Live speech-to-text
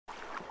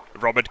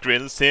Robert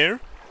Grills here,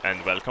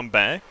 and welcome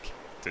back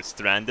to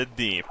Stranded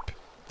Deep,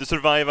 the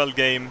survival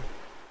game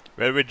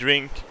where we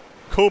drink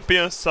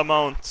copious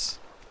amounts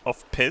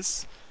of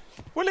piss.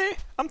 Willie,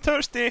 I'm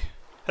thirsty.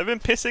 Have you been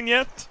pissing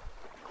yet?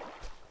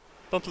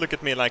 Don't look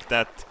at me like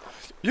that.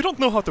 You don't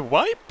know how to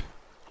wipe?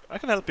 I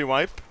can help you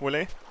wipe,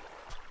 Willie.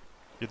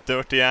 You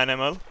dirty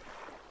animal.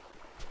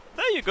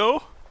 There you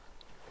go.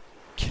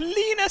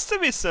 Clean as a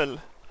whistle.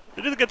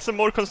 We need to get some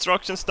more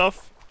construction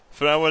stuff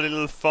for our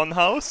little fun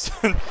house.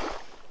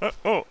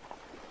 Oh.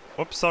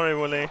 Oops, sorry,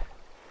 Willie.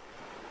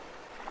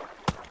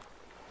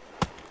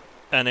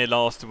 Any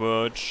last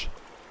words?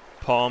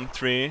 Palm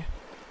tree?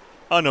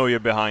 I know you're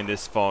behind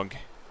this fog.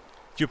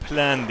 You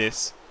planned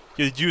this.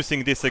 You're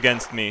using this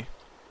against me.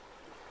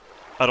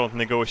 I don't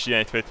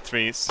negotiate with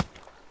trees.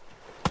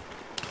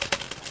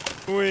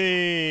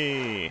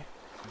 Whee!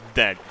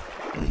 Dead.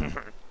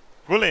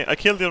 Willie, I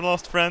killed your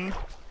last friend.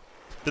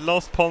 The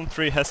last palm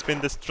tree has been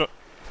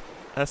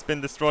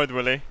destroyed,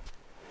 Willie.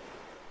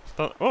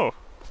 Oh.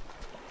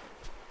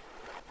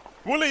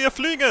 Willie, jag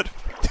flyger!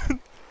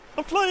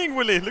 I'm flying,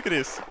 Willie! Look at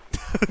this!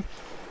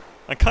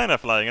 I'm kinda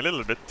flying a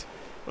little bit.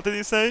 What did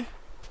he say?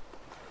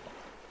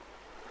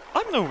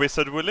 I'm no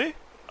wizard, Willie.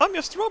 I'm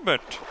just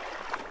Robert.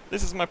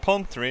 This is my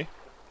palm tree.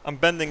 I'm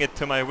bending it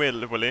to my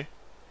will, Willie.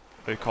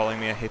 Are you calling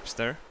me a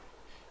hipster?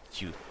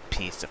 You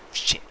piece of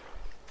shit.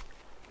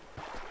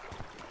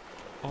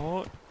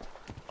 Oh.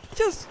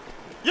 Yes!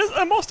 Yes,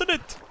 I mastered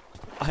it!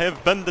 I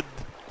have bended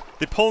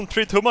the palm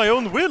tree to my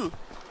own will!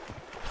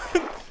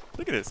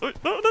 Look at this. Oh,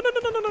 no.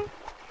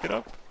 Get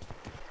up.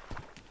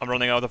 I'm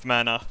running out of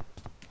mana.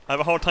 I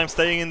have a hard time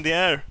staying in the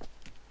air.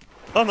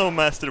 Oh no,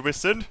 Master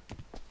Wizard.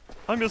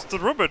 I'm just a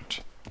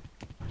Robert.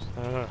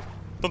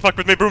 Don't fuck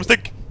with me,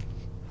 broomstick!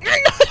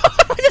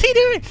 What is he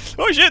doing?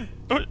 Oh shit!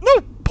 Oh,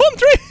 no! Palm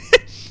tree!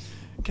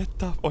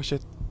 Get up. Oh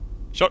shit.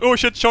 Oh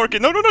shit, Sharky!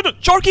 No!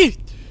 Sharky!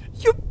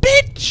 You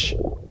bitch!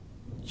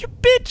 You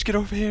bitch! Get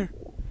over here!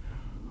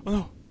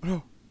 Oh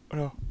no.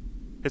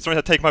 It's trying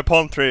to take my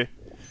palm tree.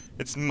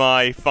 It's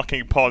my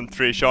fucking palm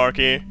tree,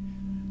 Sharky.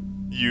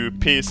 You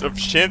piece of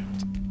shit.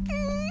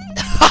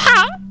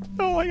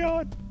 Oh my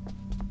god.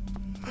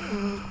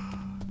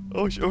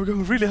 Oh, we're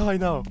going really high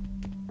now.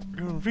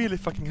 We're going really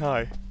fucking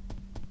high.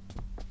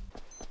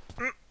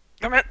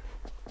 Come on.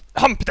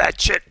 Hump that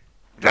shit.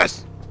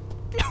 Yes.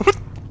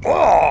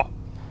 Oh.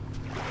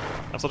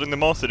 I'm starting to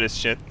master this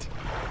shit.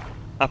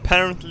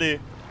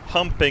 Apparently,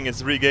 humping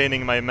is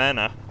regaining my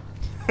mana.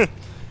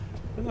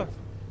 Look,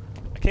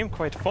 I came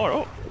quite far.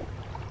 Oh.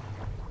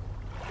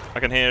 I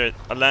can hear it.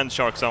 A land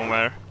shark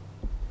somewhere.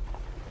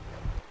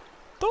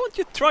 Don't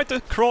you try to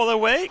crawl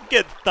away!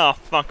 Get the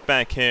fuck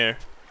back here!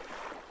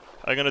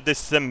 I'm gonna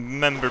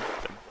dismember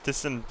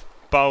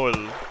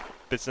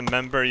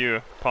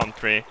you, palm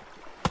tree.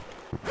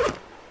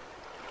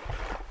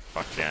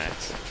 Fuck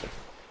that.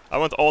 I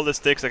want all the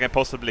sticks I can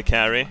possibly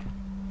carry.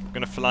 I'm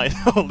gonna fly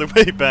all the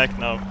way back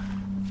now.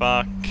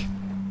 Fuck.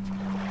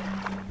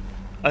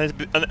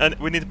 And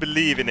we need to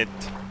believe in it.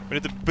 We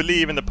need to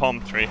believe in the palm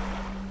tree.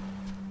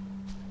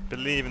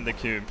 Believe in the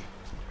cube.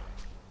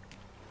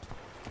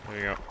 There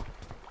you go.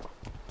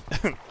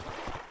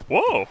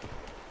 Whoa!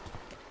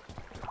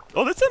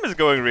 Oh, this time is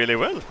going really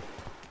well.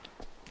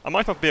 I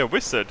might not be a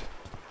wizard.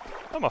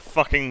 I'm a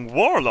fucking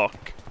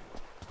warlock.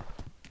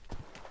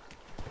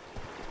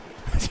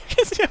 You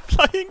can see a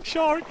flying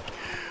shark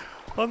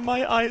on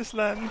my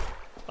Iceland.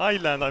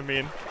 Island, I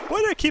mean.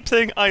 Why do I keep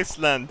saying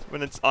Iceland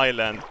when it's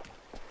island?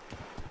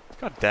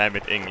 God damn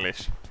it,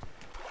 English.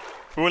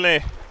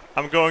 Willie,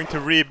 I'm going to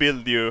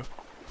rebuild you.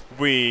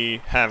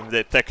 We have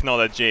the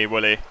technology,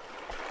 Willie.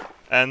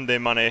 And the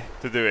money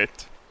to do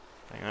it.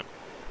 Hang on.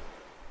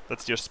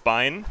 That's your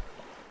spine.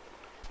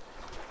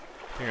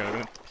 Hang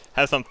on,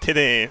 have some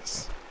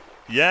titties.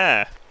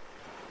 Yeah.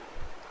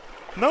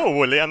 No,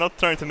 Willie, I'm not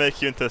trying to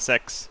make you into a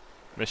sex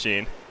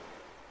machine.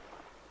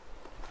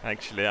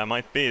 Actually, I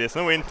might be. There's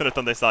no internet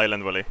on this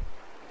island, Willie.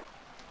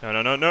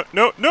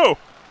 No!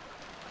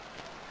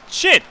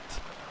 Shit!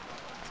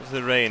 This is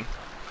the rain.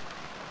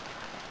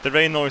 The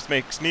rain noise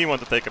makes me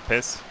want to take a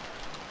piss.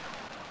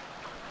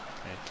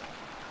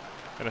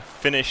 Gonna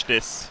finish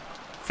this.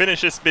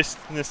 Finish this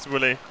business,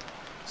 Willie.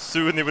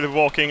 Soon you will be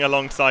walking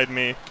alongside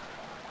me.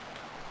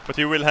 But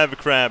you will have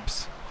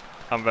crabs.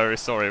 I'm very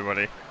sorry,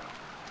 Willie.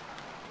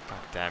 God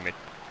damn it.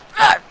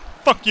 Ah!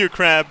 Fuck you,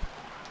 crab!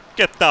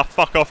 Get the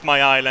fuck off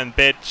my island,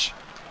 bitch!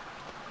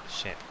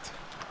 Shit.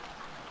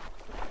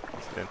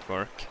 This didn't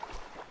work.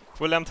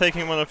 Well, I'm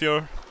taking one of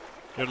your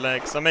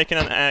legs. I'm making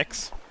an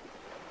axe.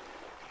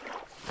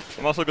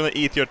 I'm also gonna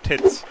eat your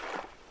tits.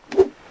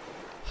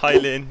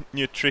 Highly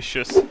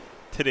nutritious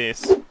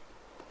titties.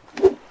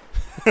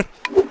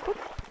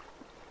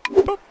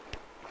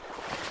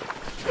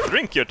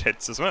 Drink your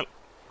tits as well.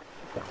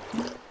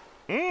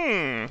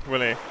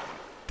 Willie.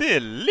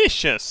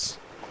 Delicious!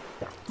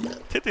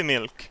 Titty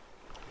milk.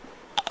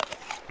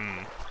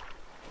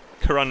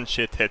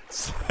 Crunchy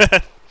tits.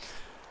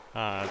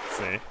 Let's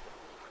see.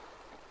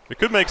 We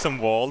could make some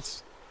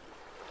walls.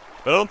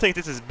 But I don't think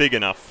this is big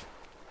enough.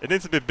 It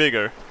needs to be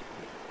bigger.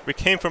 We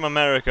came from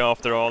America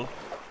after all.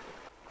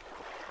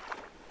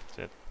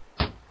 Shit.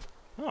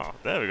 Oh,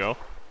 there we go.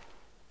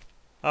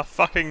 A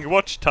fucking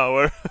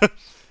watchtower.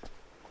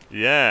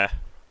 Yeah.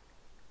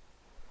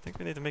 I think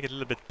we need to make it a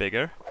little bit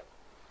bigger.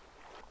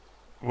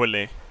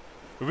 Wooly.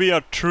 We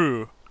are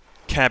true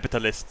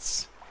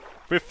capitalists.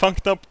 We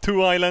funked up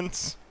 2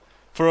 islands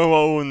for our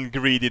own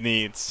greedy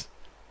needs.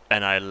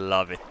 And I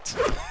love it.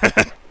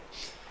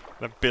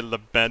 Let's build a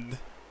bed.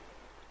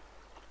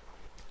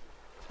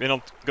 We're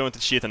not going to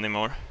cheat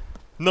anymore.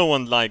 No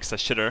one likes a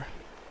shitter.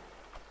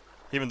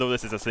 Even though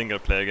this is a single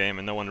player game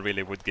and no one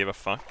really would give a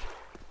fuck.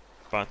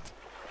 But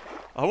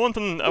I want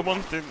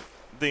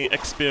the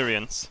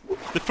experience.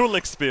 The full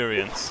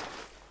experience.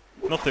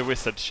 Not the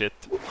wizard shit.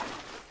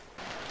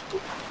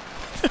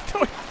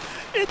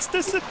 It's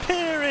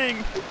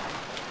disappearing!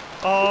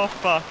 Oh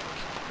fuck.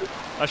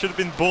 I should have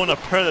been born a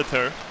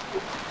predator.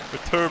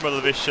 With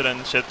thermal vision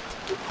and shit.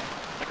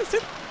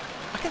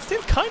 I can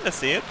still kinda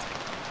see it.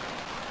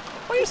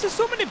 Why is there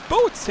so many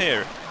boats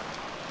here?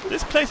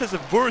 This place has the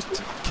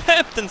worst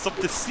captains of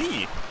the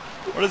sea.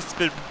 Or is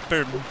it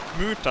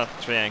Bermuda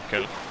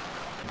Triangle?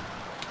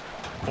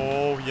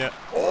 Oh yeah.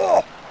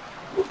 Oh!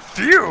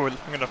 Fuel!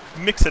 I'm gonna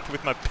mix it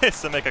with my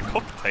piss and make a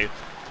cocktail.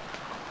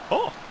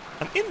 Oh!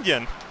 An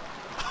Indian!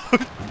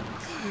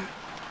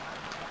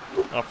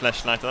 Oh,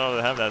 flashlight, I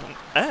already have that. An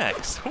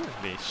axe!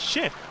 Holy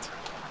shit!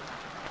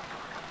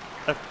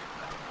 A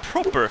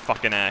proper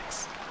fucking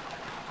axe.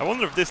 I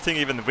wonder if this thing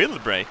even will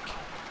break.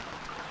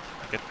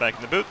 Get back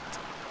in the boot.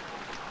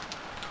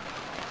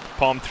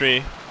 Palm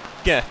tree.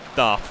 Get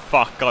the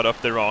fuck out of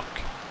the rock.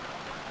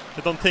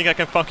 You don't think I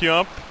can fuck you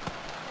up?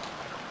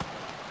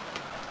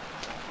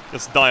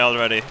 Just die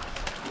already.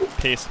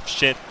 Piece of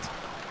shit.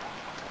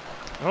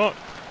 Oh.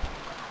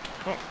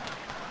 Oh.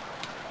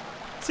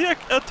 See,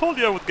 I told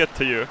you I would get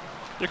to you.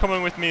 You're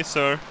coming with me,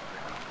 sir.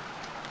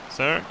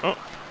 Sir? Oh.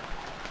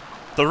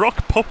 The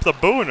rock popped a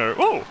boner.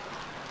 Oh!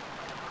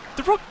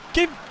 The rock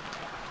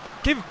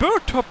gave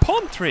birth to a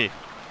palm tree.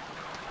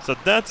 So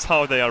that's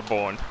how they are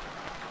born.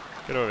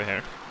 Get over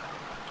here.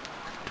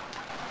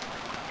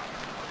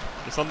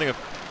 There's something of...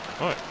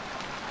 Oh.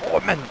 Oh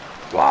man!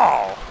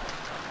 Wow!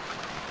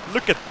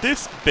 Look at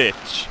this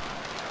bitch!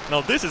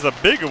 Now this is a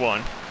big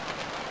one.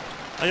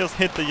 I just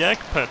hit the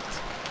jackpot.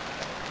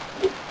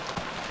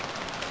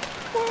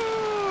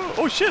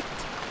 Whoa! Oh shit!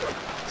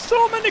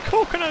 So many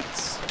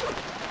coconuts!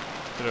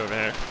 Get over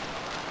here.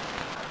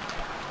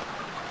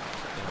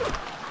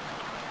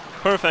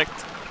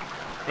 Perfect.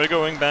 We're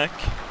going back.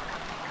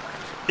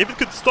 If it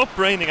could stop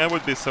raining, I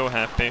would be so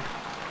happy.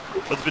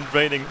 But it's been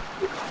raining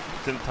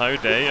the entire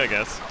day, I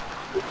guess.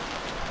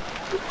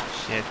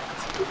 Shit.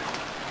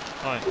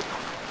 Hi.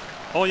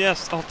 Oh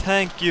yes, oh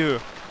thank you.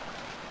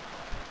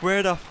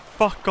 Where the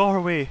fuck are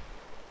we?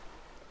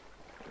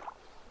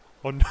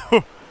 Oh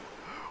no.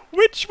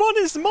 Which one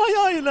is my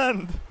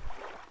island?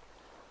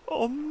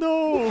 Oh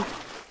no.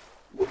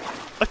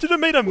 I should have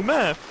made a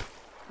map.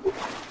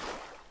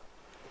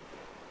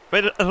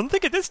 Wait, I don't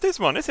think it is this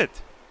one, is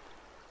it?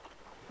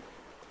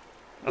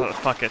 Oh,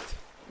 fuck it.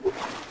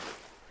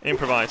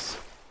 Improvise.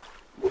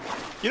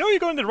 You know you're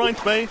going the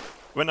right way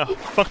when a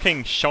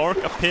fucking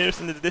shark appears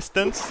in the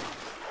distance?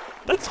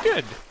 That's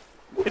good.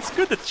 It's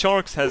good that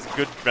sharks has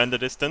good render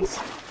distance.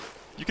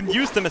 You can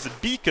use them as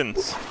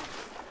beacons.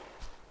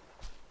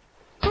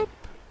 Boop.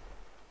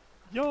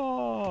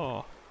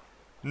 Ja.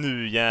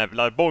 Nu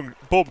jävlar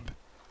Bob.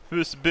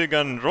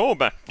 Husbyggaren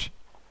Robert.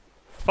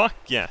 Fuck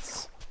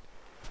yes.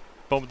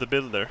 Bob the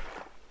Builder.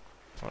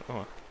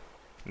 Oh.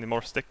 Need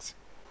more sticks.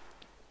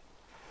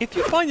 If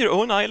you find your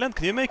own island,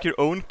 can you make your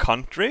own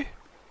country?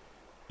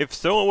 If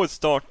so, I would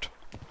start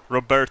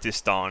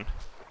Robertistan.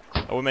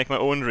 I would make my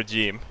own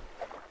regime.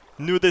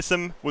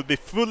 Nudism would be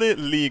fully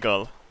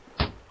legal.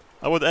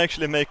 I would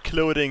actually make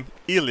clothing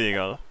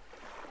illegal.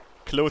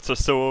 Clothes are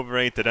so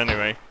overrated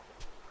anyway.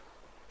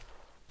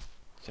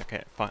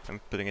 Okay, fine,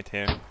 I'm putting it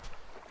here.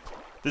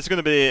 This is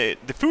gonna be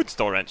the food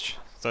storage.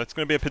 So it's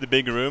gonna be a pretty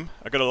big room.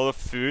 I got a lot of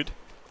food.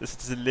 This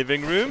is the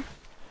living room.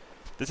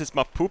 This is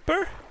my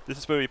pooper. This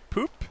is where we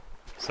poop.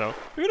 So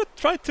we're gonna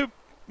try to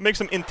make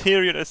some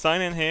interior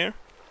design in here.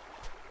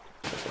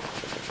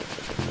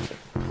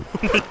 Oh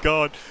my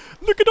god.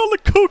 Look at all the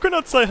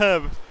coconuts I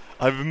have!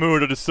 I've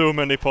murdered so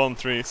many palm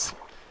trees.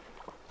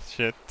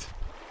 Shit.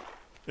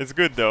 It's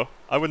good though.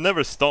 I would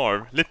never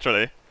starve,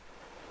 literally.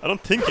 I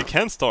don't think you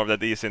can starve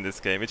that easy in this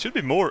game. It should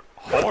be more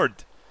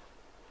hard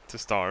to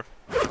starve.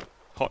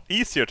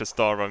 Easier to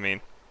starve, I mean.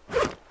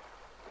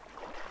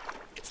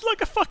 It's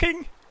like a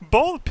fucking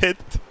ball pit,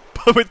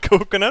 but with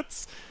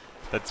coconuts.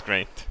 That's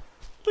great.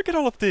 Look at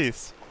all of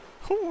these.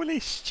 Holy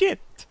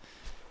shit.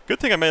 Good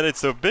thing I made it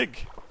so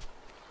big.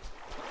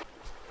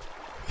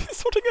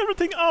 Sorting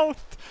everything out.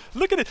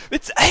 Look at it.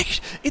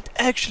 It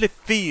actually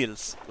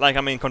feels like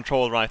I'm in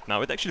control right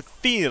now. It actually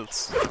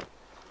feels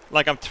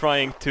like I'm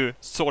trying to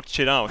sort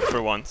shit out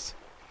for once.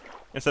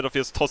 Instead of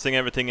just tossing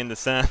everything in the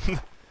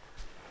sand.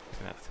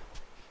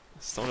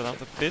 Sort it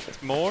out a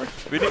bit more.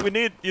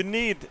 You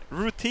need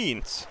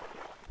routines.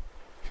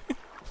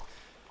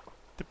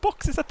 The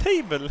box is a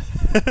table!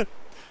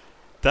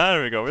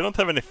 There we go, we don't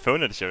have any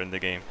furniture in the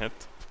game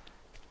yet.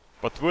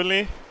 But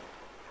Wooly,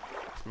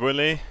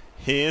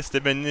 he is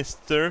the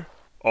Minister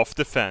of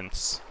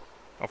Defense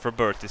of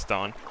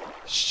Robertistan.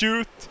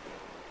 Shoot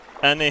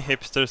any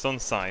hipsters on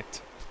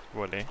sight,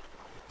 Wooly.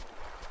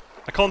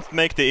 I can't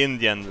make the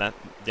Indian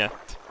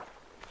yet.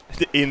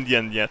 The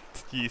Indian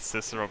yet,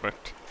 Jesus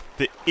Robert.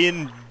 The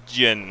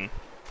Indian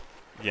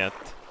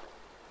yet.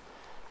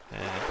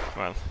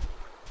 Well.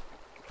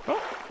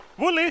 Oh,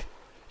 Wooly,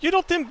 you're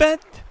not in bed!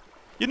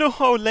 You know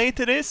how late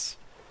it is?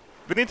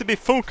 We need to be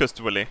focused,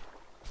 Wooly.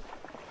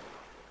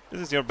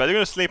 This is your bed. You're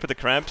gonna sleep with the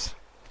crabs.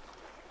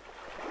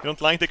 You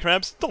don't like the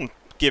crabs? Don't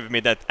give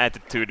me that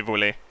attitude,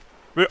 Wooly.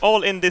 We're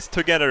all in this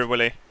together,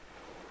 Wooly.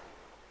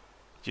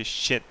 You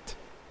shit.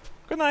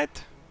 Good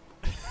night.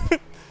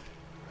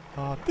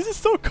 Oh, this is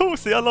so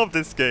cozy. I love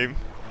this game.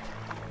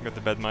 I got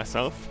to bed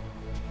myself.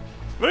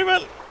 Very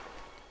well.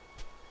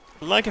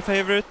 Like a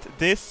favorite,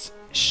 this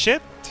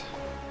shit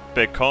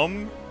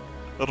become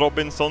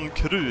Robinson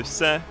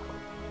Crusoe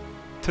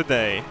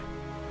today.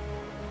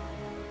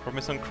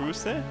 Robinson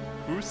Crusoe?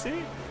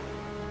 Crusoe?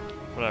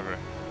 Whatever.